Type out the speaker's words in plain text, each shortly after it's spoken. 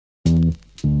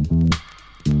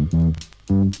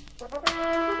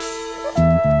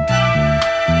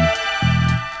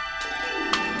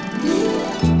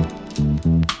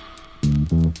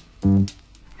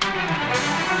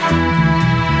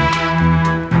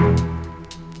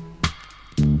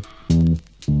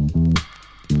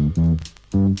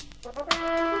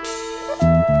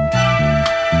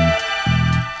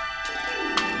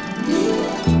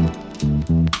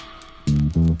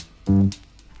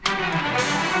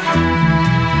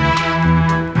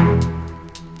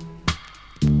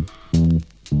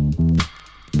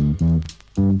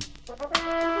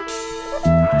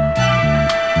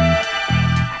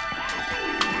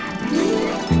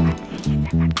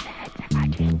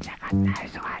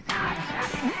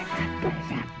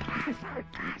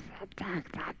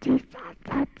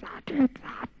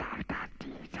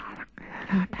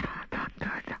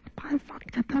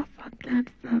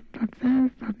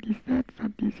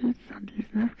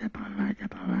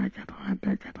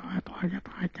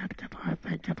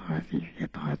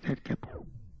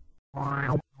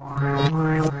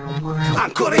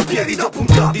Ancora in piedi dopo un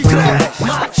po' di tre.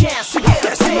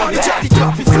 Testimoni già di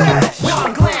troppi flash.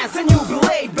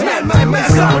 Melma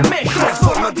Merda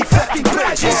trasforma difetti in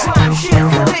pregi. E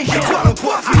qua non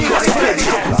può finire in piedi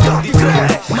dopo un po' di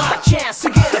tre.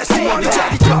 Testimoni già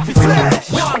di troppi flash.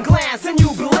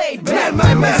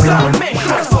 Melma Merda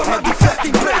trasforma difetti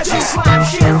in pregi.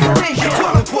 E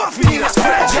qua non può finire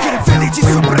sfregi. Infelici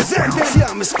sul presente,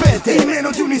 fiamme spente in meno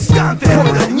di un istante.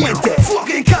 Fuori dal niente,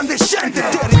 fuoco incandescente.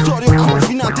 Territorio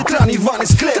confinante tra nirvana e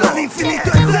sclero. Tra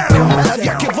l'infinito e zero è la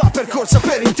via che va percorsa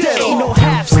per intero. Ain't no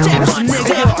half steps,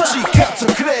 nigga. Oggi cazzo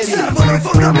credi? Servono i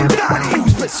fondamentali. Più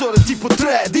spessore tipo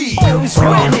 3D. Always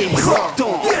ready.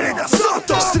 Rotto, viene da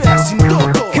sotto. Stress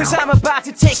indotto. Cause I'm about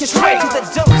to take you straight to the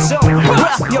dope zone.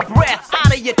 Rough your breath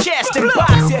out of your chest and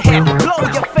box your head. Blow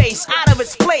your face out of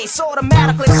its place.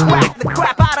 Automatically smack the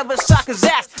crap out of a sucker's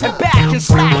ass. And bash and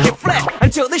slash your flesh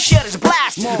until the shit is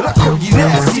blast. Raccogli i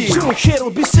resti. Soon shit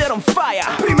will be set on fire.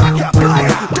 Prima che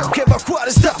appaia, tocca evacuare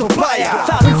stato paia.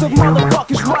 Thousands of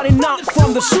motherfuckers running out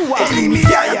from the sewer. E lì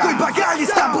migliaia coi bagagli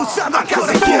sta bussando a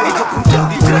casa tua. Dopo un po'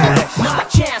 di tre. My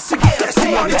chance to get a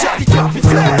Testimoni già di troppi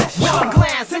flash. One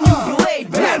glance and you blade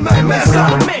back. Melma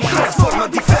Merda trasforma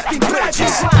difetti in pregi.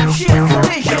 Slime shit E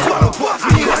collision. qua non può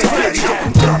finire in piedi dopo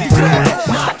un po' di tre.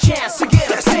 My chance to get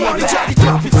a Testimoni già di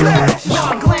troppi flash.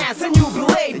 One glance and you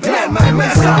blade back. Melma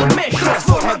Merda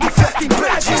trasforma difetti in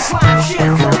pregi. Slime shit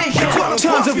collision. E qua non può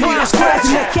Tons of finire rhymes cracked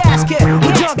in the casket.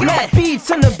 We jump mad beats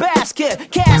in the basket.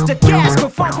 Cast a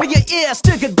casket, funk for your ears,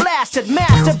 still get blasted.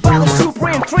 Mastered by the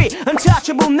Supreme 3,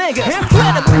 untouchable niggas.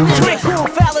 Incredible niggas. Three cool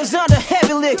fellas under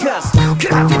heavy liquors.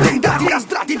 Creati blindati,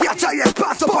 astratti di acciaio e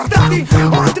spasso portati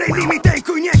oltre il limite in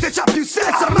cui niente c'ha più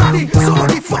senso. Armati solo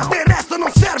di foto e il resto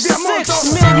non serve a molto.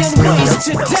 6 million ways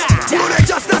to die. Non è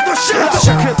già stato scelto.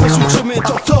 Lascia crepe sul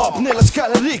cemento top nella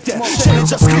scala Richter. Scene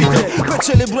già scritte per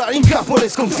celebrare in campo le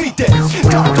sconfitte.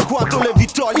 Tanto quanto le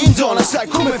vittorie in zona, sai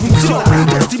come funziona.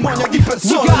 Testimonia di We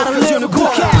persone, got a l'occasione lyrical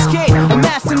buona. cascade,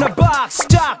 amassed in a box,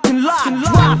 stocked and locked.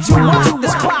 Drop to rock the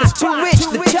spots to reach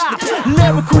the top.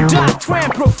 Lyrical doctrine,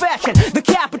 profession, the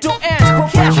capital N's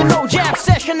professional jam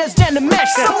session is then the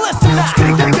mission. So listen up.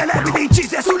 Scritte indelebili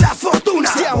incise sulla sfortuna.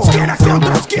 Stiamo schiena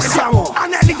contro schiena. Siamo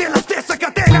anelli della stessa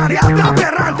catena, realtà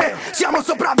aberrante. Siamo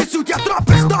sopravvissuti a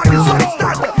troppe storie in solo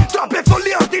istante, troppe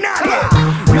follie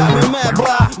ordinarie.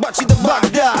 Merda, baci da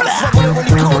Baghdad.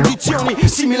 Favorevoli condizioni,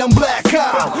 simile a un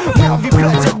blackout. Nuovi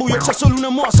pezzi al buio, c'è solo una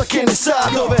mossa che ne sa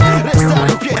dove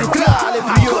restare in piedi tra le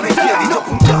priorità. In piedi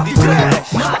dopo un po' di tre.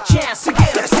 My chance to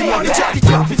get a Testimoni già di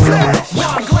troppi flash.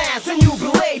 One glance and you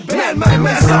blade back. Melma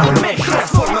Merda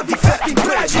trasforma difetti in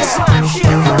pregi. Slime shit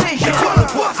E collision. qua non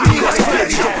può finire in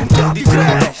piedi dopo un po' di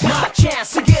tre. My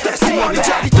chance to get a Testimoni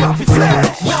già di troppi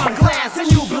flash. One glance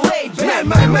and you blade back.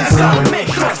 Melma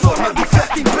Merda trasforma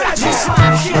difetti in pregi.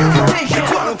 Slime shit E collision.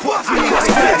 qua non può finire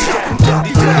in piedi dopo un po'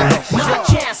 di tre. My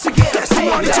chance to get a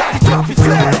Testimoni già di troppi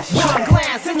flash. One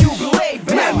glance and you blade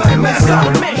back. Melma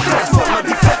Merda trasforma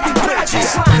difetti in pregi.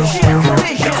 Slime shit E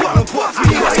collision. qua non può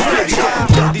finire in piedi dopo un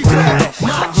po' di tre.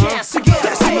 My chance to get a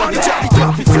Testimoni già di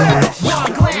troppi flash.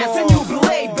 One glance and you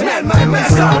blade back. Melma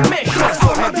Merda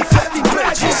trasforma difetti in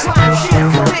pregi. Slime shit E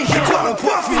collision. qua non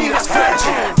può finire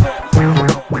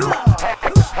sfregi.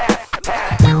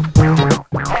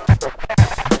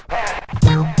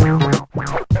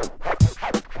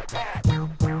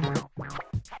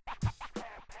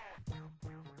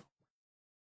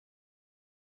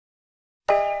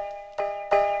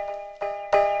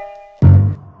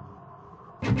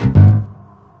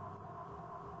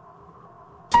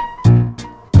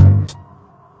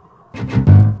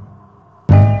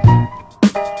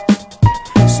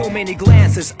 So many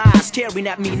glances, eyes staring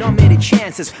at me, not many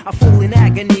chances. I fall in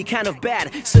agony, kind of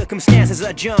bad circumstances.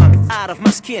 I jump out of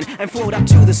my skin and float up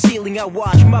to the ceiling. I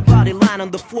watch my body line on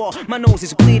the floor. My nose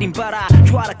is bleeding, but I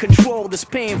try to control this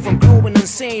pain from growing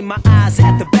insane. My eyes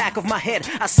at the back of my head,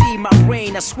 I see my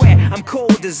brain. I swear I'm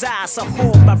cold as ice. I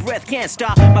hold my breath, can't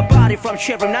stop my body from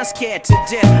shivering. I'm scared to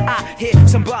death. I hear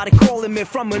somebody calling me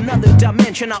from another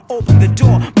dimension. I open the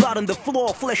door, blood on the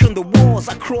floor, flesh on the walls.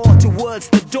 I crawl towards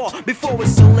the door before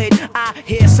it's too late. I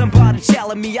hear somebody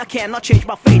telling me I cannot change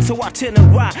my fate. So I turn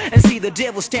around and see the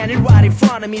devil standing right in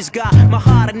front of me. He's got my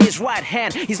heart in his right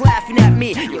hand. He's laughing at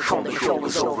me. Your show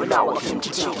is over, now I came to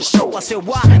take the soul. I said,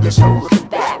 why? There's no looking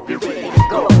back, be ready to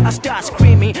go. I start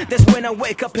screaming. That's when I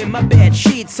wake up in my bed,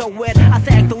 sheets so wet. I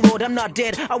thank the Lord I'm not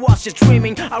dead, I was just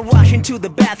dreaming. I rush into the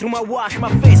bathroom, I wash my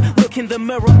face, look in the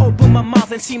mirror, open my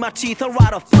mouth and see my teeth are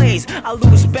out of place. I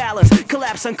lose balance,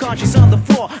 collapse unconscious on the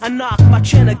floor. I knock my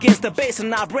chin against the base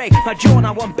and I break my jaw.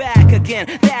 Now I'm back again,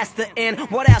 that's the end.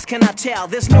 What else can I tell?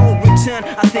 There's no return,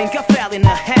 I think I fell into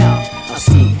hell. I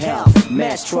seek help,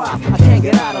 mass trial, I can't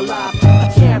get out alive.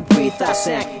 I can't breathe, I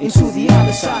sank into the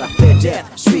other side. I fear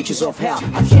death, streets of hell.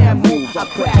 I can't move, I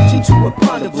crashed into a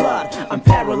pond of blood. I'm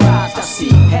paralyzed, I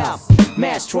seek help,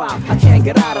 mass trial, I can't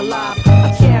get out alive.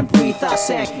 I can't breathe, I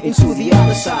sank into the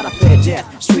other side. I fear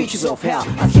death, streets of hell.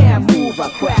 I can't move, I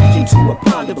crashed into a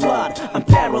pond of blood. I'm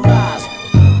paralyzed.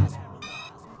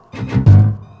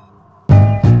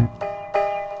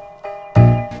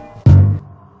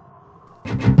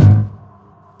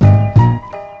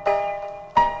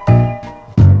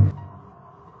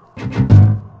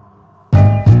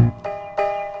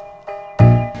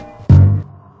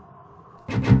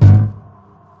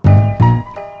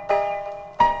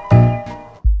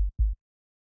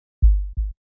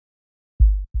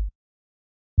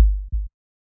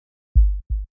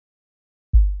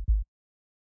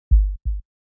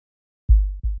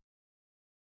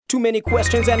 Too many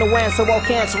questions and no answer, all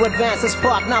cancer advances.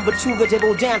 Part number 2, the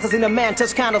devil dances in a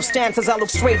mantis kind of stances. I look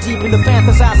straight deep in the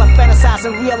fantasize, I fantasize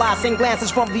and realize in glances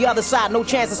from the other side, no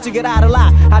chances to get out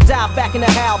alive. I dive back in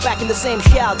the hell, back in the same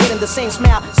shell, getting the same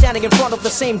smile, standing in front of the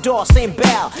same door, same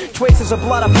bell. Traces of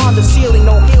blood upon the ceiling,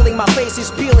 no healing, my face is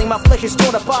peeling, my flesh is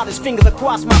torn apart, his fingers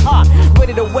across my heart,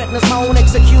 ready to witness my own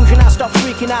execution. I start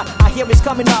freaking out, I hear it's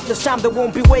coming up, this time they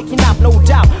won't be waking up, no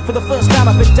doubt. For the first time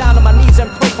I've been down on my knees and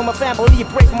pray for my family,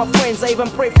 pray for my friends, I even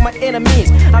pray for my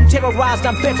enemies. I'm terrorized,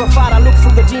 I'm petrified, I look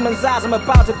through the demon's eyes, I'm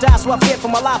about to die, so I fear for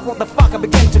my life. What the fuck, I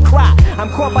begin to cry. I'm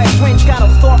caught by a strange kind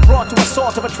of thought, brought to a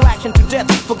sort of attraction to death.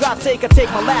 For God's sake, I take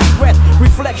my last breath.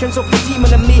 Reflections of the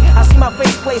demon in me, I see my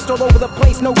face placed all over the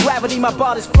place, no gravity, my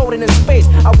body's floating in space.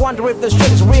 I wonder if this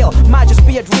shit is real, might just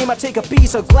be a dream. I take a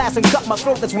piece of glass and cut my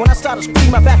throat, that's when I start to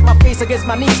scream. I bash my face against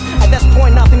my knees, at this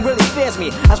point nothing really fears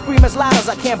me. I scream as loud as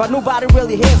I can, but nobody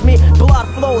really hears me. Blood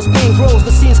flows, pain grows,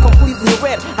 the scene's completely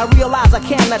red. I realize I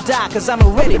cannot die, cause I'm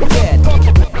already dead.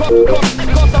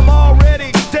 Cause I'm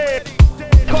already dead.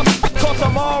 Cause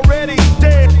I'm already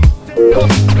dead.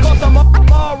 Cause I'm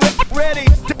already dead.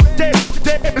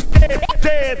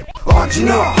 Oggi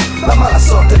no, la mala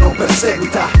sorte non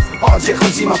perseguita. Oggi è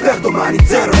così ma per domani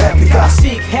zero replica. I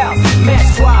seek help,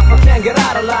 mass drive, I can't get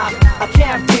out alive. I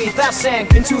can't breathe, I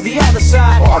sank into the other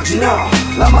side. Oggi no,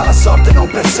 la mala sorte non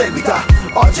perseguita.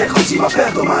 Oggi è così ma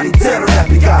per domani zero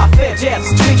replica. I fear death,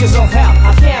 streets of hell.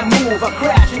 I can't move, I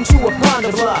crash into a pond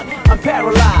of blood. I'm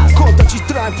paralyzed. Contaci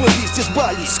tra imprevisti e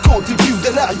sbagli, scontri più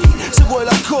deragli. Se vuoi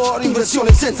l'hardcore in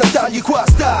versione senza tagli, qua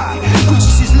stai. Qui ci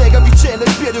si slega a vicenda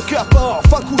il piede KO.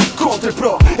 Fanculo contro il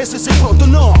pro, e se sei pronto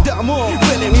no, d'amore.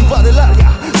 Veleno invade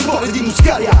l'aria, spore di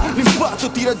muscaria.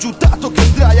 L'impatto tira giù dato che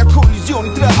sdraia.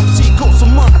 Collisioni tra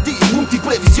psicosomati,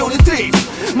 multiple visioni e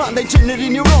trip. Manda inceneri i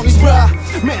neuroni, sbra.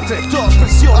 Mentre top,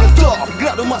 pressione al top,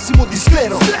 grado massimo di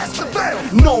sclero.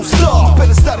 Non stop, per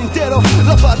restare intero.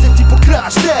 La base è tipo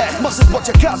crash test, ma se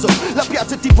sbocci a caso la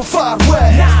piazza è tipo far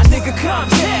west. Nah, nigga,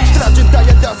 context. Tra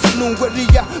gentaglia danza non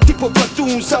guerriglia, tipo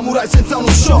platoon, samurai senza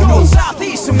uno show. No south,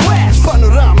 east and west.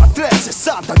 Panorama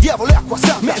 360, diavolo e acqua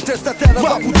santa. Mentre sta terra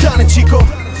va a puttane,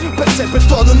 cico. Per sempre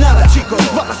todo nada, cico.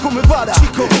 Vada come vada,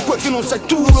 cico. E quel che non sai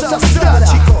tu lo sa strada,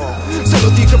 cico. Se lo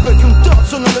dico perché un tot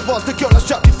sono le volte che ho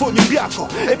lasciato i fogli in bianco.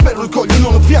 E per l'orgoglio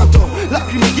non ho pianto,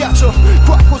 lacrime e ghiaccio.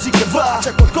 Qua è così che va,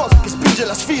 c'è qualcosa che spinge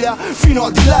la sfida fino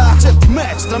al di là. Certi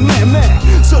match tra me e me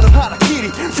sono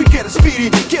harakiri. Finché respiri,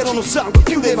 chiedono sangue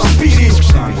più dei vampiri.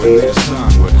 Sangue nel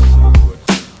sangue.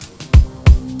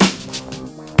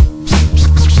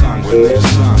 Sangue nel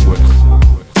sangue.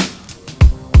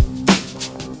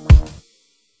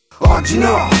 Oggi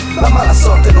no, la mala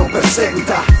sorte non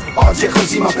perseguita. Oggi è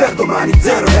così ma per domani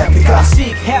zero replica. I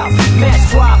seek help, mass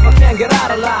drive, I can't get out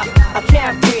alive. I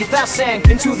can't breathe, I sank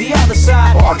into the other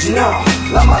side. Oggi no,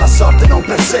 la mala sorte non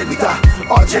perseguita.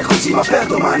 Oggi è così ma per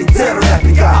domani zero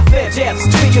replica. I fear death,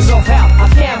 streets of hell. I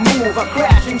can't move, I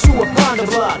crash into a pond of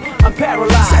blood. I'm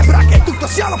paralyzed. Sembra che tutto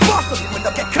sia l'opposto di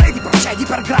quello che credi, procedi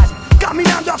per gradi.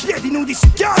 Camminando a piedi nudi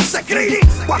si chiamsa e gridi.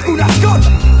 Qualcuno ascolta,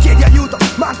 chiedi aiuto,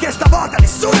 ma anche stavolta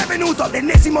nessuno è venuto.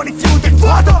 L'ennesimo rifiuto, il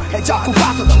vuoto è già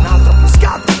occupato da un altro più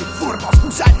scaldo, più furbo.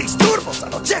 Scusa il disturbo,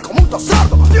 sono cieco, muto,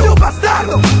 sordo, più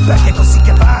bastardo. Perché è così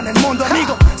che va nel mondo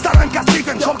amico. Starò in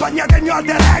castigo in compagnia del mio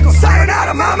alter ego.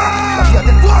 Sayonara mamma, la via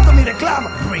del vuoto mi reclama.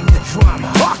 Bring the drama.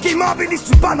 Occhi immobili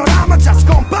sul panorama già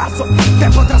scomparso.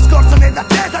 Tempo trascorso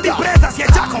nell'attesa di presa si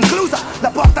è già conclusa. La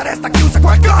porta resta chiusa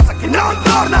qualcosa che non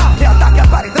torna e attacca a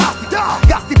pari drastica.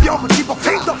 Gas di piombo, cibo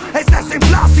finto e sesso in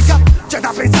plastica. C'è da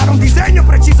pensare a un disegno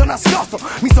preciso nascosto.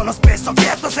 Mi sono spesso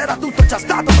chiesto se era tutto già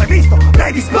stato previsto,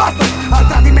 predisposto al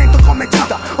tradimento come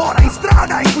Giada. Ora in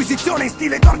strada, inquisizione in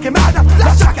stile Torquemada.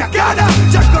 Lascia che accada,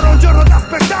 c'è ancora un giorno da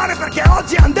aspettare, perché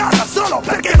oggi è andata solo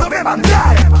perché doveva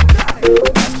andare.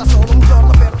 Resta solo un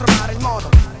giorno per trovare il modo.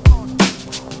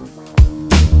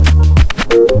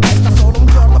 Resta solo un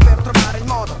giorno per trovare il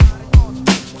modo.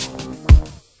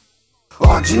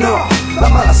 Oggi no, la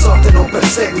mala sorte non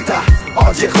perseguita.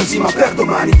 Oggi è così ma per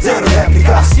domani zero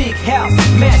replica. I seek help,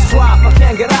 match drive, I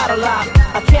can't get out alive.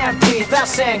 I can't breathe, I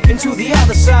sank into the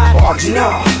other side. Oggi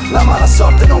no, la mala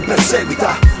sorte non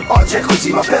perseguita. Oggi è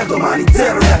così ma per domani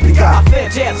zero replica. I fear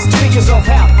death, creatures of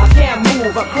hell. I can't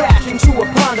move, I crash into a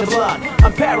pond of blood.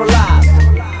 I'm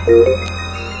paralyzed.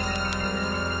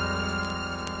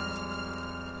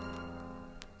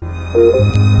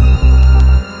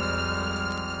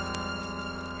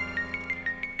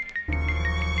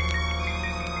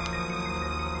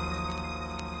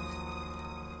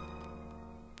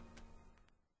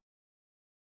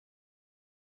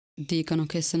 Dicono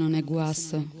che se non è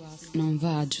guasto non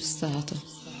va aggiustato.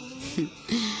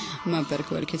 Ma per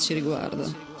quel che ci riguarda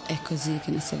è così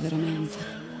che ne so veramente.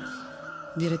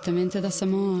 Direttamente da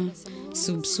Samoa,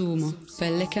 subsumo,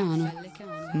 pellecano,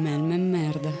 Melma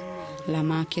Merda, la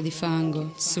macchia di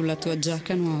fango sulla tua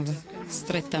giacca nuova,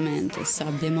 strettamente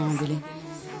sabbie mobili,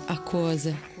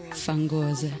 acquose,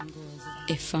 fangose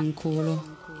e fanculo.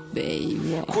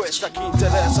 Questa chi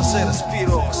interessa se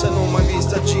respiro, se non mai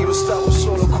vista a giro. Stavo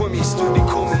solo coi miei studi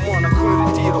come Monaco in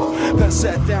ritiro. Per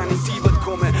 7 anni in Tibet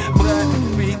come Brad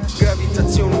Pitt.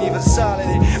 Gravitazione universale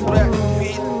di Brad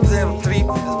Pitt. Zero trip,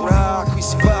 bra, qui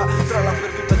si va tra la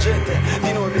perduta gente.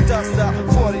 Di noi metà sta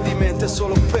fuori di mente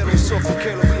solo per un soffio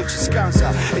che l'oblio ci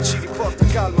scansa e ci riporta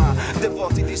calma.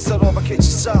 Devoti di sta roba che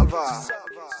ci salva.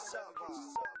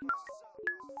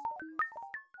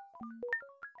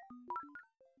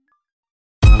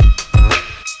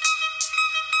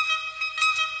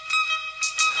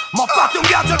 Ma fate un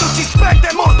viaggio a luci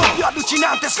spente molto più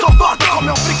allucinante, sconvolto come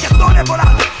un fricchettone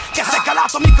volante che si è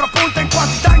calato micropunta in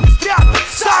quantità industriale.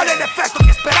 Sale l'effetto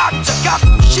che speravi,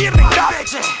 cercavi di uscirne in capo,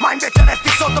 ma invece resti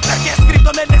sotto perché è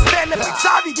scritto nelle stelle.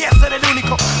 Pensavi di essere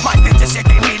l'unico, ma invece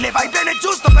siete in 1000. Vai bene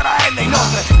giusto per AL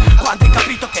inoltre. Quando hai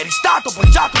capito che eri stato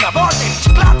bocciato una volta e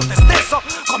riciclato te stesso,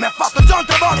 come ha fatto John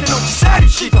 3 volte, non ci sei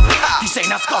riuscito. Ti sei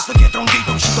nascosto dietro un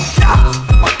dito, uscito un fiato.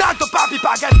 Ma tanto papi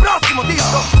paga il prossimo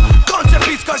disco.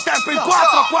 Concepisco il tempo in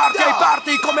 4 quarti ai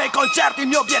party come ai concerti. Il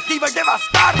mio obiettivo è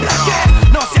devastarli, perché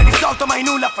non si è risolto mai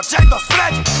nulla facendo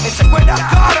sfregi. E se quella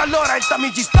ancora allora il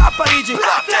Tamigi sta a Parigi.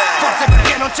 Forse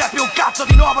perché non c'è più un cazzo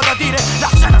di nuovo da dire. La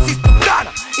scena si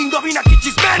sputtana, indovina chi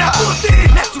ci smena.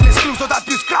 Tutti, nessuno escluso, dal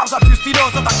più scrauso al più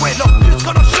stiloso, da quello più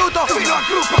sconosciuto fino al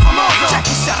gruppo famoso. C'è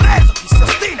chi si è arreso, chi si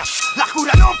ostina. La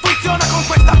cura non funziona con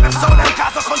questa persona. È un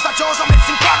caso contagioso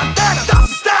messo in quarantena dal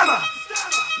sistema.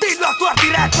 Dillo al tuo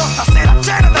diretto, stasera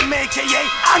cena da me che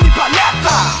anni balletto.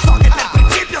 So che per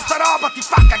principio sta roba ti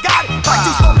fa cagare, ma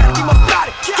giusto per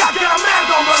dimostrare che anche la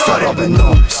merda ha un valore. Sta roba è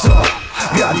non so,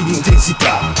 gradi di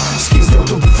intensità, skills di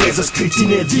autodifesa scritti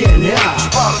nel DNA. Ci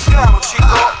parlo scamo,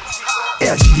 cico. E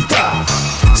agilità,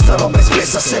 sta roba è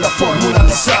spessa se la formula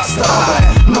ne sa. Sta roba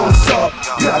è non so,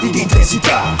 gradi di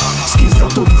intensità, skills di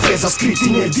autodifesa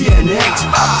scritti nel DNA. Ci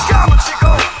parlo scamo,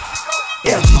 cico.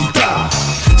 E agilità,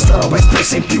 sta roba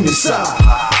espressa in più ne sa.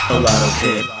 A lot of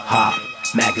hip hop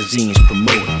magazines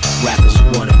promoting rappers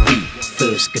who wanna be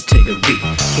first category.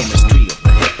 Chemistry of the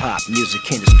hip hop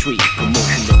music industry.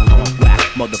 Promotion of punk rap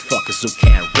motherfuckers who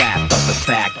can't rap. But the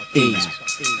fact is,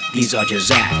 these are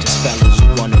just actors, fellas who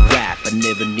wanna rap but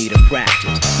never need a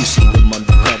practice. You see them on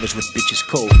the covers with bitches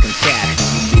coke and cash.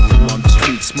 You meet them on the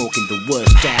street smoking the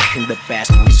worst stack. In the past,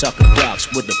 we sucker dogs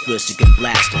were the first to get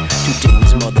blasted. Today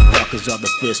these motherfuckers are the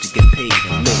first to get paid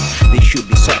and late. They should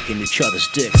be sucking each other's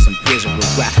dicks in prison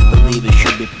with rap. Believers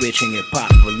should be preaching hip-hop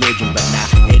religion, but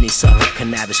now any sucker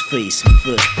can have his face in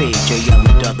first page. AL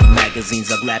and other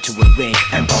magazines are glad to arrange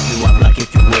and bump you up like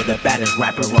if you were the baddest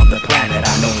rapper on the planet.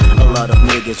 I know a lot of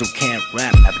niggas who can't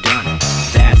rap have done it.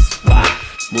 That's why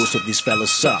most of these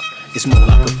fellas suck. It's more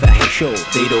like a fashion show,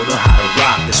 they don't know how to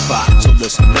rock the spot. So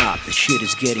listen up, the shit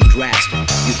is getting drastic.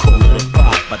 You call it a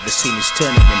pop, but the scene is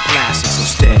turning in plastic. So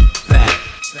step back,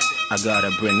 I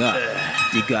gotta bring up,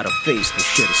 you gotta face the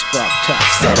shit is fucked up.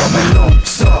 Sta roba è non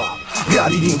so,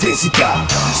 gradi di intensità,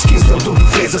 skills di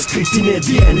autodifesa scritti nel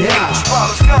DNA. Ci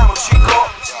parlo scamo, cico.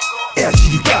 e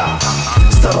agilità.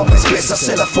 Sta roba è spessa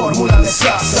se la formula ne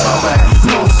sa. Sta roba è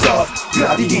non stop,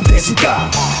 gradi di intensità,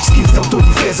 skills di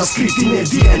autodifesa scritti nel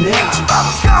DNA.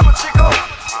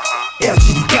 E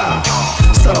agilità,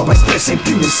 sta roba è spessa in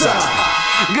più ne sa.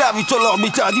 Gravito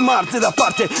l'orbita di Marte da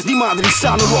parte di madre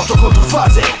insano, ruoto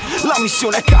controfase. La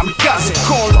missione è kamikaze,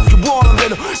 con l'occhio buono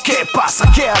vedo che passa,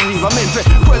 che arriva, mentre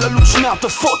quell'allucinato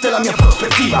fotte la mia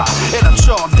prospettiva. E da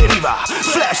ciò deriva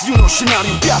flash di uno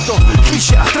scenario piatto,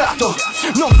 cliché a tratto.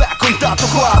 Non v'è contatto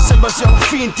qua, sembra siamo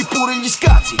finti pure gli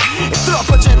scazzi. E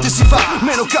troppa gente si fa,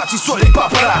 meno cazzi solo dei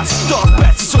paparazzi. Tot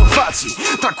pezzi sono falsi,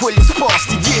 tra quelli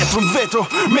esposti dietro un vetro,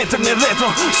 mentre nel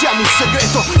retro siamo un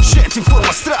segreto. Scienza in forma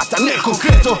astratta nel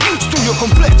concreto, studio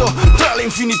completo tra le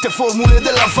infinite formule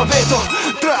dell'alfabeto.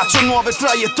 Traccio nuove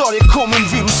traiettorie come un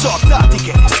virus, ho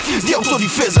tattiche di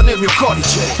autodifesa nel mio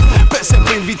codice. Per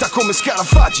sempre in vita come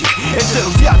scarafaggi e zero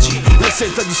viaggi.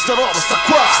 L'essenza di sta roba sta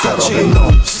qua. Sta roba è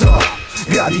non stop,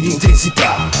 gradi di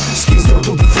intensità, skills di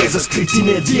autodifesa scritti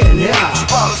nel DNA. Ci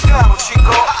parlo scamo,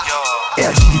 cico, e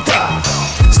agilità.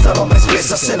 Sta roba è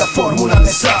spessa se la formula ne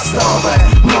sa. Sta roba è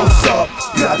non stop,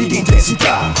 gradi di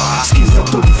intensità, skills di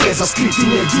autodifesa scritti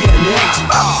nel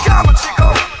DNA.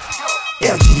 E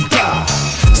agilità,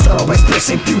 sta roba è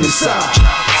spessa in più ne sa.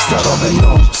 Sta roba è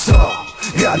non stop,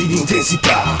 gradi di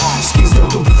intensità, skills di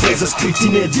autodifesa scritti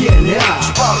nel DNA.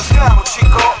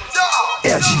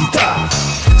 E agilità,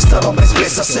 sta roba è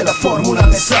spessa se la formula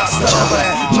ne sa. Sta roba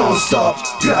è non stop,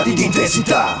 gradi di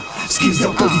intensità, skills di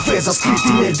autodifesa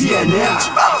scritti nel DNA.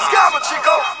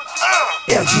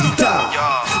 E agilità,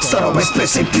 sta roba è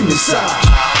spessa in più ne sa.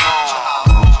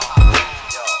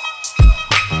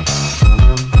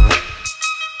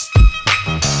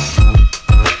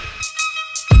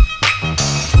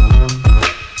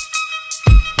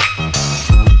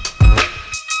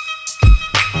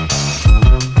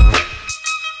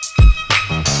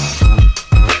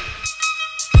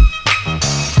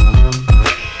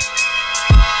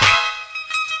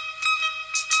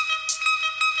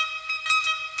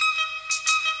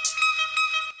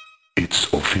 It's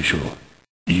official.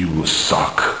 You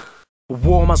suck.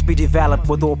 War must be developed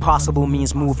with all possible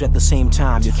means moved at the same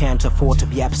time. You can't afford to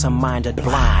be absent-minded,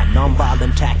 blind.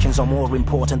 Non-violent actions are more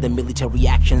important than military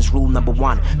actions. Rule number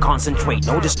 1, concentrate,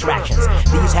 no distractions.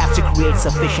 These have to create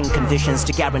sufficient conditions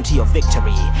to guarantee your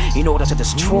victory. In order to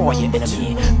destroy your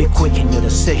enemy, be quick in your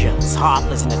decisions.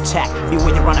 Heartless in attack,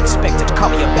 beware your unexpected.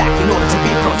 Cover your back in order to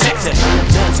be protected.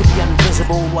 Learn to be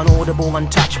invisible, unaudible,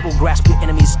 untouchable. Grasp your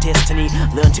enemy's destiny.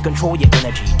 Learn to control your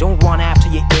energy. Don't run after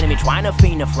your enemy trying to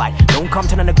feign a flight. Don't come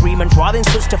to an agreement, rather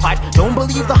insist to fight. Don't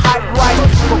believe the hype, right?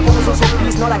 Proposals of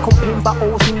peace not accompanied by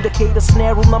oaths indicate a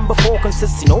snare. Rule number 4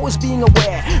 consists in always being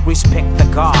aware. Respect the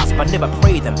gods, but never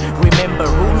pray them. Remember,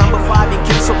 rule number 5, in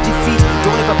case of defeat,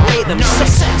 don't ever play them.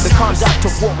 6, the conduct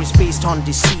of war is based on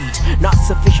deceit. Not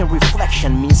sufficient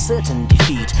reflection means certain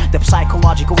defeat. The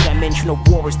psychological dimension of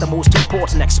war is the most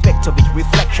important aspect of it.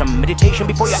 Reflection, meditation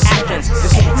before your actions. The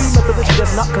supreme ability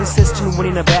does not consist in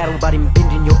winning a battle, but in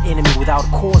bending your enemy without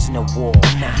causing a war.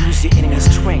 Use your enemy's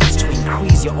strengths to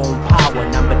increase your own power.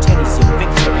 Number 10 is your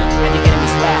victory and the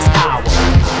enemy's last hour.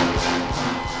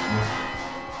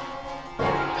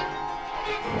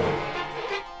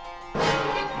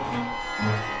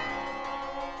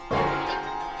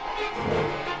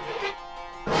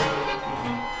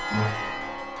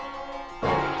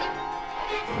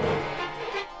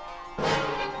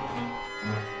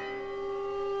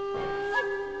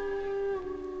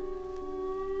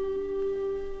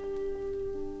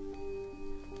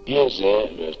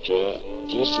 Piese verce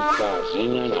Jessica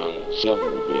Zinyanan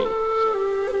Shabubin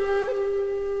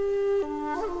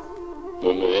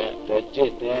Bumwe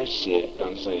Pete Dashi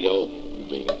Kansayo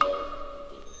Bin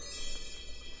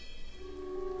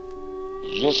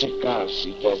Jessica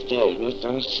Sitete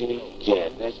Lutansi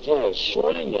Jete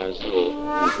Sholinyazo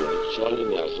Ubin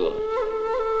Sholinyazo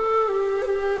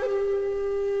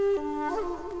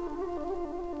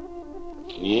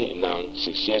Ni Nang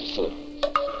Successor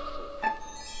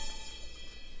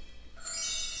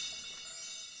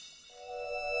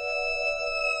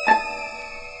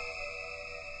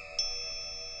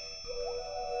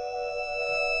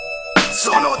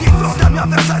Sono di fronte al mio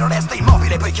avversario, resta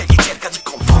immobile poiché gli cerca di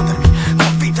confondermi.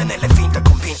 Convinte nelle finte,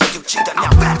 convinto di uccidermi.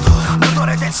 Avverto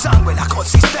l'odore del sangue, la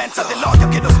consistenza dell'odio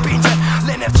che lo spinge,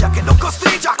 l'energia che lo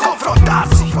costringe a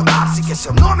confrontarsi. Può darsi che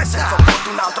sia un nome senza un volto,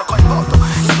 un altro coinvolto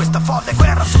in questa folle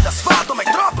guerra sull'asfalto, ma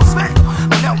è troppo svelto.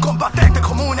 Non è un combattente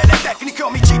comune, le tecniche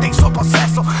omicide in suo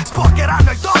possesso sporcheranno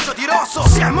il dojo di rosso.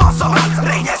 Si è mosso, avanza,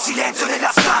 regna il silenzio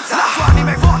nella stanza. La sua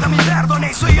anima è vuota, mi perdo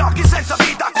nei suoi occhi senza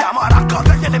vita. Chiamo a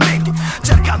raccogliere gli elementi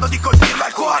cercando di colpirlo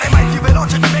al cuore, ma è più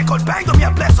veloce di me colpendomi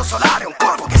al plesso solare.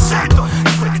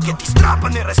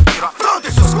 respiro, affronto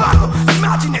il suo sguardo.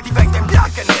 L'immagine diventa in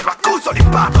bianco e nero, accuso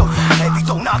l'impatto.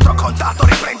 Evito un altro contatto,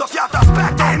 riprendo fiato,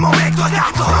 aspetta, è il momento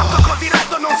adatto. Pronto col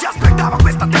diretto, non si aspettava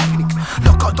questa tecnica.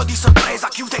 L'ho colto di sorpresa,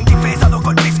 chiude in difesa, lo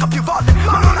colpisco più volte,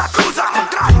 ma non accusa, al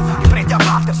contrario, riprende a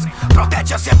battersi.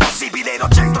 Proteggersi è possibile, lo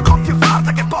centro con più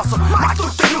forza che posso, ma è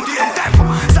tutto inutile in tempo.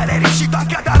 Sarei riuscito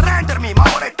anche ad arrendermi, ma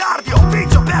ora è tardi, o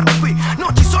vincio o perdo qui.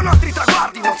 Non ci sono altri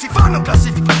traguardi, non si fanno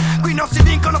classifiche, qui non si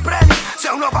vincono premi. Se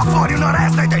uno va fuori uno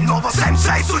resta ed è il nuovo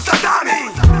sensei sul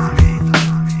tatami.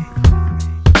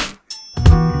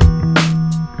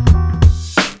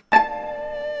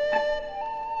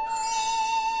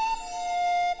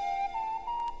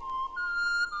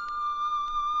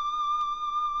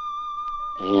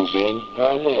 Ruben,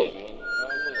 hello.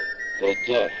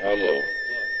 Deda, hello.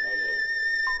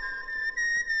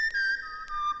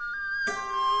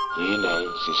 Inan,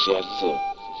 Sun-Tzu.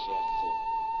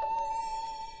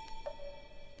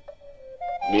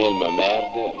 Melma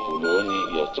Merda,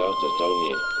 Fuloni, e tal.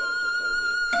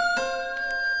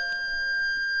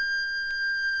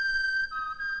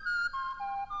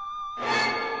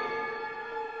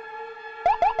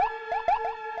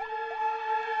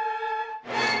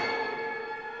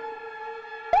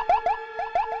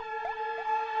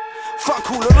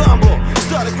 Fanculo Rambo,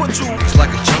 stare qua giù.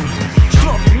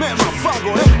 Troppi merda,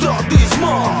 fango e un tot di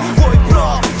smog. Voi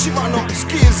pro, ci vanno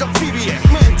skills anfibie,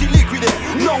 menti liquide,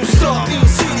 non stop,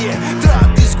 insidie, tra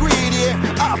disguidi e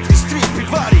altri strippi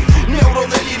vari.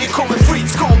 Neurodeliri come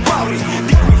Fritz con Mauri,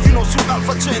 di qui fino su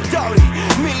Alpha Centauri.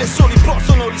 1000 soli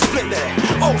possono risplendere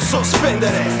o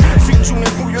sospendere. Fin giù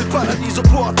nel buio il paradiso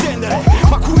può attendere,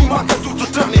 ma qui manca tutto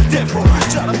tranne il tempo.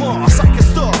 Già la mo, sai che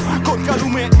sto col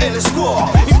calume e le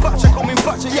scuole, in pace come in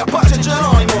pace gli Apache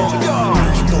Geronimo.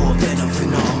 Io vedo un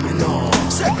fenomeno,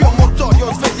 segui un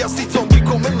motorio, sveglia sti zombie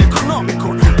come il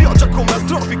Necronomicon. Pioggia come al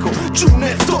tropico, giù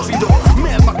nel torrido.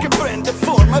 Melma che prende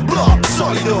forma e blocco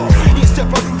solido. In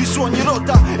step di su ogni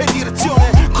rotta e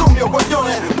direzione, con mio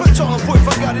guaglione, perciò non puoi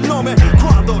pagare il nome.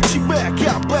 Quando ci becchi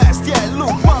a bestia e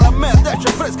look, ma la merda esce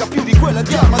fresca più di quella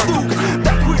di Ahmad.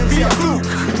 Da qui in via Luke,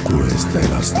 questa è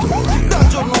la storia. dal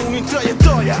giorno 1 in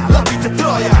traiettoria, la vita è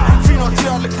troia, fino a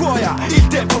tirare le cuoia, il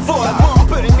tempo vola. Ma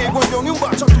per i miei guaglioni un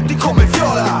bacio a tutti come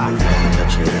viola. La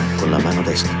cera con la mano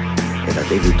destra e la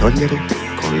devi togliere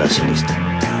con la sinistra.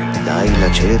 Dai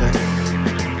la cera,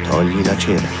 togli la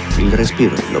cera. Il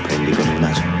respiro lo prendi con il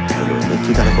naso e lo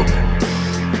emetti dalla bocca.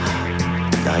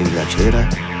 Dai la cera,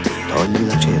 togli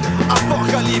la cera.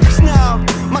 Apocalypse now,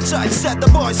 ma c'hai il set da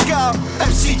Boy Scout,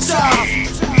 MC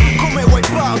Ciao. Come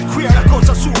Wipeout, qui è la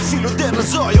cosa sul filo del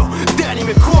rasoio,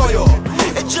 d'anime e cuoio.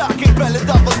 E già che in pelle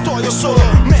d'avvoltoio, solo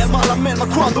melma la melma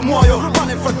quando muoio. Ma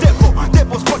nel frattempo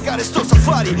devo spaccare sto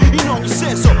safari, in ogni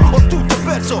senso ho tutto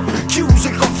perso, chiuso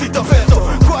il conflitto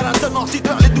aperto. 40 notti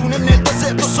tra le dune nel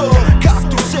deserto, solo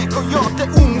cactus e coyote,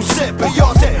 humus e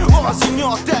peyote. Oasi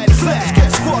ignote, il flash che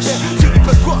scuote, si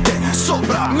ripercuote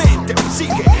sopra mente,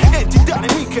 psiche, entità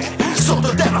nemiche,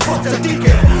 sottoterra forze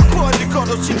antiche. Poi il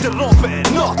ricordo si interrompe,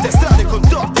 notte, strade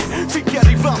contorte, finché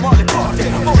arriviamo alle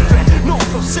porte. Oltre non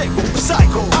proseguo,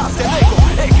 psycho, alter ego,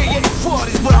 a.k.a.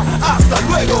 fuori sbra, hasta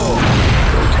luego.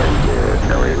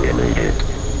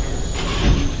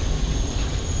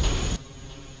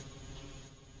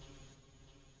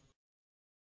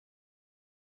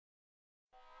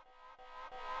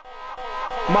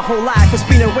 My whole life has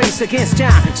been a race against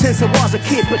time since I was a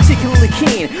kid, particularly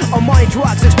keen on money,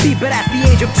 drugs, and speed. But at the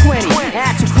age of 20, I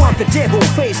had to confront the devil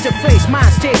face to face.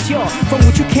 Mind state, yo, from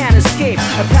which you can't escape.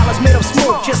 A palace made of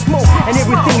smoke, just smoke, and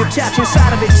everything you touch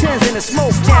inside of it turns into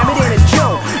smoke. Damn, it ain't a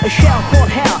joke. A shell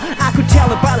called hell, I could tell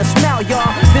it by the smell,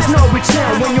 y'all. There's no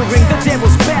return when you ring the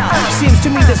devil's bell. Seems to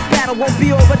me this battle won't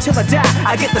be over till I die.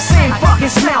 I get the same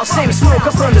fucking smell, same smoke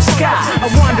up from the sky.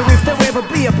 I wonder if there'll ever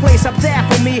be a place up there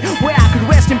for me where I could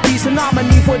rest in peace and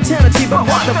harmony for eternity. But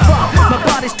what the fuck, my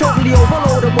body's totally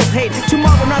overloaded with hate.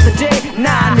 Tomorrow another day,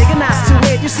 nah nigga, not too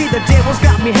late. You see the devil's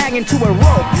got me hanging to a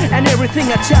rope, and everything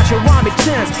I touch around me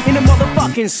turns into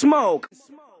motherfucking smoke.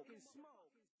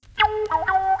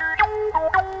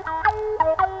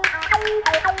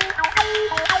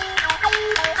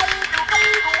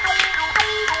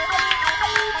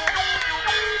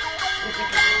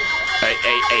 Hey,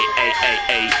 hey, hey, hey, hey,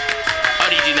 hey.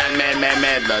 Original man,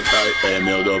 merda stai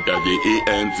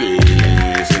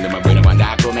M-O-W-D-E-N-T. Senti ma bene quando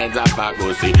comincia a fa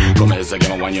così. Come se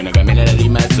chiama guaglione che me ne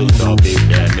rime su topic.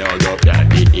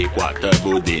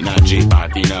 M-O-W-D-E-4-V-D. Naci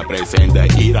patina presente,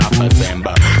 i rap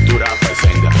sembra. Tu rap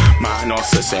sembra, ma non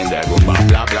si sente. Gumba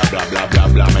bla bla bla bla bla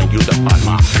bla. Me chiude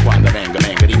palma quando venga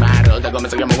rimaro. Da come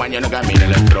se chiama guaglione che me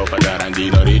ne strofa.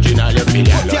 Tarantino originale e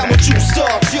filiale. Portiamo giù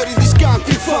stock, fiori di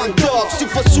scanti, fan dog. Si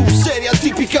fa su seria,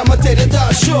 tipica materia da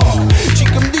shock.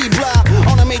 Chicken di bla,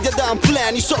 ho una media da un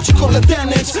plan. I soci con la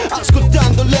tennis,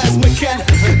 ascoltando les McCann.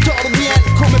 Toro bien,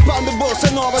 come pan e bossa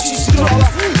nuova ci si trova.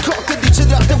 Cotte dice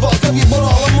date volte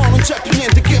virgolola. Ma non c'è più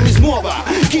niente che mi smuova.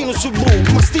 Chino sul book,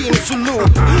 mastino sul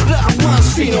loop. Rap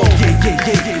mastino,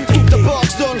 tutta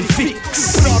box don't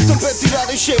fix. Pronto per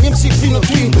tirare scemi MC fino a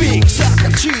Twin Peaks.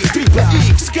 HC, tripla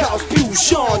X, Kaos più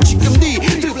Sean. Chicken D,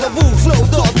 tripla V,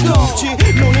 flow.com.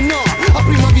 Non è no, a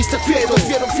prima vista chiedo,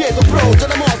 fiedo bro.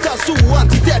 Della morta su,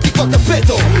 antitetico al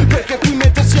tappeto. Perché qui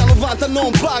mettersi a 90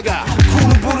 non paga.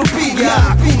 Culo burro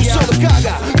piga, culo solo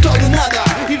caga. Toglio nada,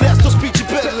 il resto spicci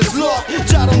per le slot.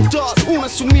 Già un tot, una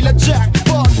su 1000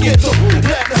 jackpot. Ghetto,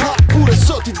 red hot, pure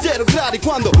sotto i 0 gradi.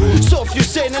 Quando soffio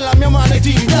sei nella mia mano e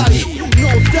ti ridari.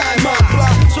 No time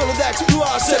up, solo da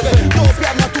explore. Serve doppia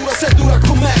armatura se dura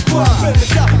com'è qua. Per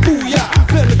l'età buia,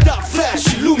 per l'età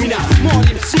flash illumina.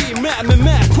 Mori MC,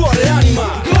 me, cuore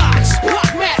anima. Blocks,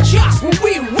 block match us when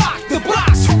we rock the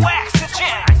box.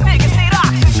 Oxygen, niggas need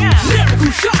oxygen.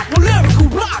 Lyrical shot, no lyrical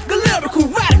block, the lyrical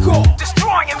radical.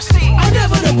 Destroying MC,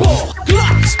 inevitable.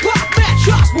 Blocks, block match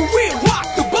us when we rock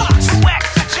the box.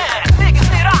 Oxygen, niggas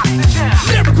need oxygen.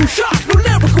 Lyrical shot, no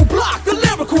lyrical block, the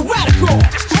lyrical radical.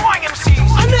 Destroying MC,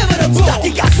 inevitable.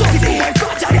 Stati gassosi come in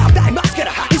faccia, realtà e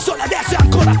maschera. Il sole adesso è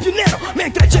ancora più nero,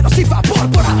 mentre il cielo si fa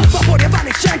porpora. Vapori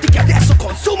evanescenti che adesso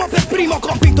consumo per primo.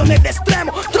 Compito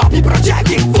nell'estremo, troppi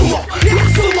progetti in fumo.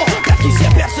 Riassumo, per chi si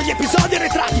è perso gli episodi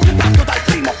arretrati. Parto dal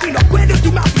primo fino a quelli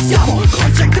ultimati. Siamo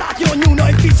concentrati, ognuno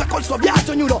è in fissa col suo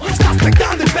viaggio. Ognuno sta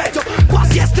aspettando il peggio,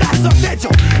 quasi è stress sorteggio.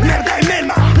 Merda e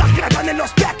melma, la crepa nello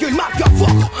specchio, il marchio a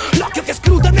fuoco. L'occhio che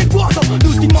scruta nel vuoto,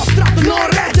 l'ultimo strato non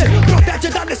regge. Protegge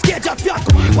dalle schegge al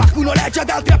fianco. Qualcuno legge, ad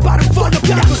altri appare un foglio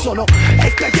bianco. Sono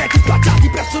espedienti spacciati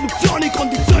per soluzioni,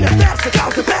 condizioni avverse,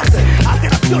 cause perse,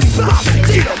 alterazioni sparse,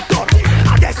 giro intorno.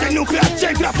 Adesso il nucleo al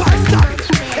centro appare stabile,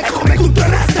 è come tutto il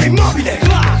resto è immobile.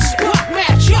 Blocks, block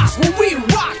match us when we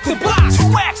rock the box.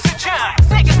 Oxygen,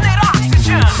 niggas need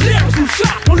oxygen. Lyrical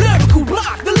shot, no lyrical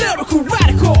block, the lyrical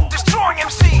radical. Destroying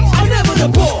MCs,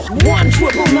 inevitable. One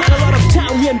triple, not a lot of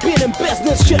time, we ain't been in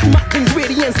business. Shit, my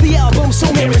ingredients, the album,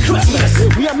 so Merry Christmas.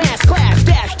 We are mass class,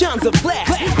 dash, tons of flash.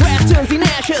 Grass turns in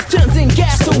ashes, turns in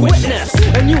gas to witness.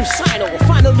 A new signal,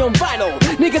 finally on vinyl.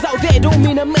 Niggas out there don't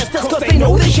mean to miss us, cause they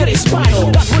know this shit is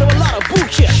spinal. Got rid of a lot of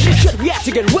bullshit, shit we have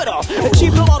to get rid of.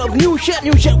 Achieved a lot of new shit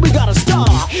we gotta start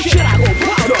off. Shit I go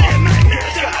proud of.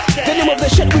 The name of the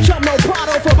shit which I'm no proud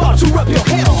of. About to rip your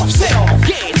head off, set off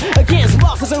gains against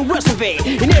losses and reserve.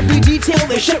 In every detail,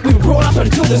 the shit we brought up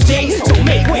until this day. So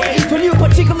make way for new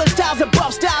particular styles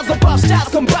above styles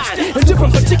combined in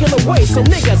different particular ways. So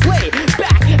niggas lay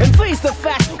back and face the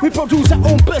fact we produce our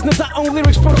own business, our own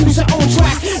lyrics, produce our own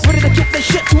tracks. Ready to get this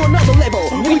shit to another level.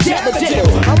 We dare the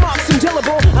devil. Our marks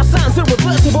indelible, our signs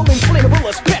irreversible, inflammable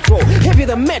as petrol. Heavier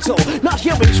than metal, not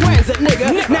here in transit,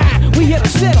 nigga. Nah, we here to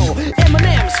settle.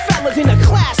 Eminem's fellas in a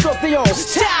class of their own,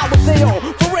 style of their own.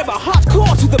 Forever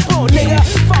hardcore to the bone, nigga.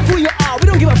 Fuck who you are, we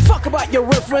don't give a fuck about your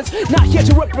reference. Not here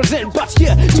to represent, but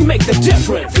here to make the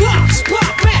difference. Blocks,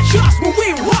 block match us when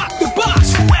we rock the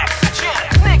box.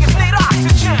 Oxygen, niggas need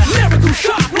oxygen. Lyrical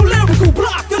shot, no lyrical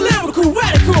block, the lyrical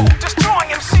radical.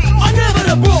 Destroying MCs,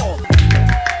 inevitable.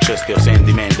 C'è sto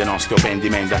sentimento, no sto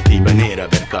pendimento attiva nera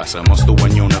per casa. Mo sto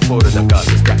ognuno fuori da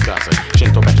casa, sta a casa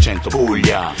 100%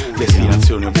 Puglia.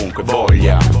 Destinazione ovunque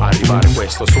voglia. Arrivare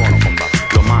questo suono combatto.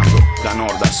 Lo mando da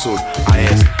nord a sud, a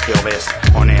est e ovest,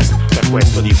 onest. Per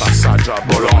questo di passaggio a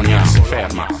Bologna si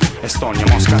ferma. Estonia,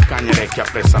 Mosca, Cagnarecchia,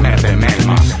 appressa merda e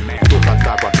melma. Tu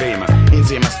fatta qua crema,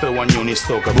 insieme a sto ognuno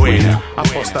sto che buona.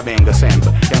 Apposta venga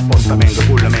sempre, e apposta venga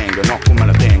con la menga. No come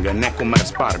la tenga, né come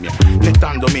risparmia, né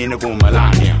tanto meno come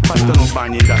l'ania. Fatta un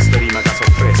bagno in sta rima che so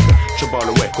fresca. Ci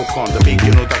vuole ecco conta,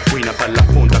 picchiano da qui per la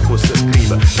punta che si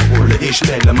scrive. Con le dici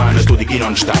della mano tu di chi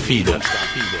non sta fida.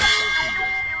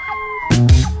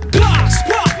 Blocks,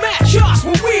 block match us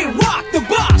when we rock the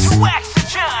box.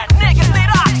 Oxygen, niggas need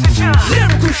oxygen.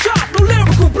 Lyrical shot, no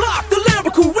lyrical block, the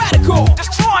lyrical radical.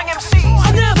 Destroying MCs,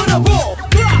 inevitable.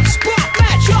 Blocks, block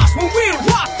match us when we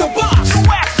rock the box.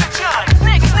 Oxygen,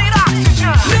 niggas need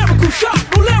oxygen. Lyrical shot,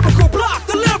 no lyrical block,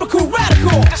 the lyrical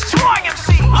radical. Destroying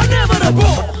MCs,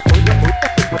 inevitable.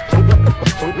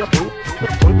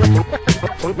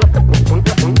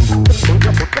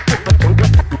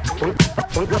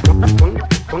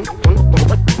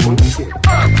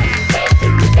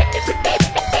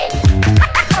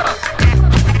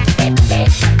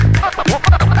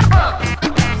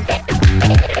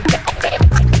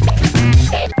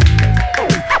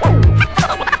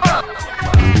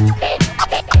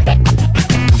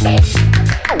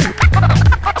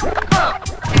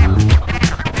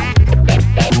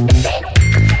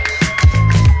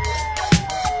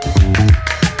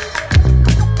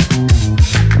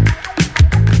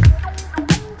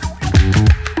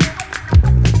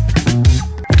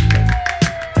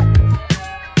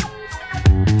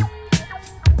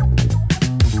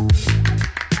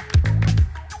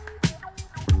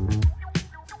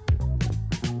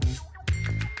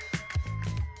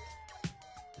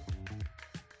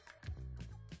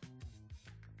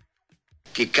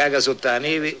 Chi caga sotto la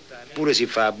neve pure si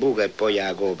fa a buca e poi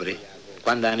la copre.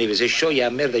 Quando la neve si scioglie la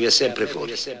merda vi è sempre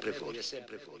fuori.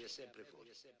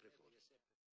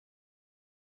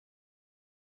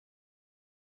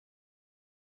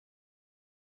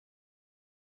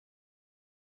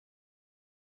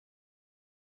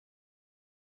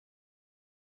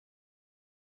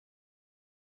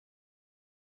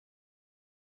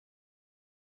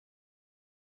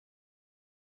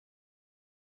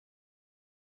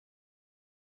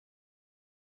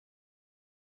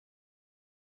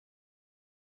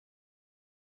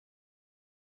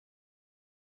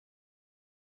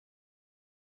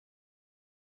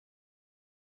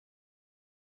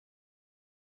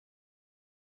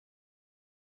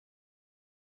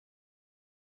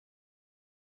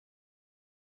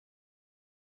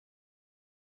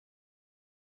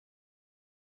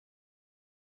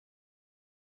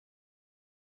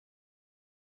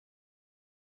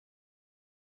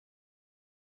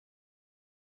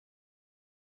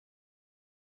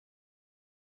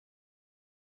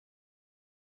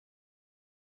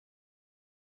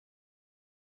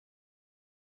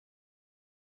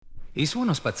 Il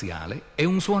suono spaziale è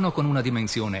un suono con una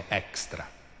dimensione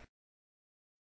extra.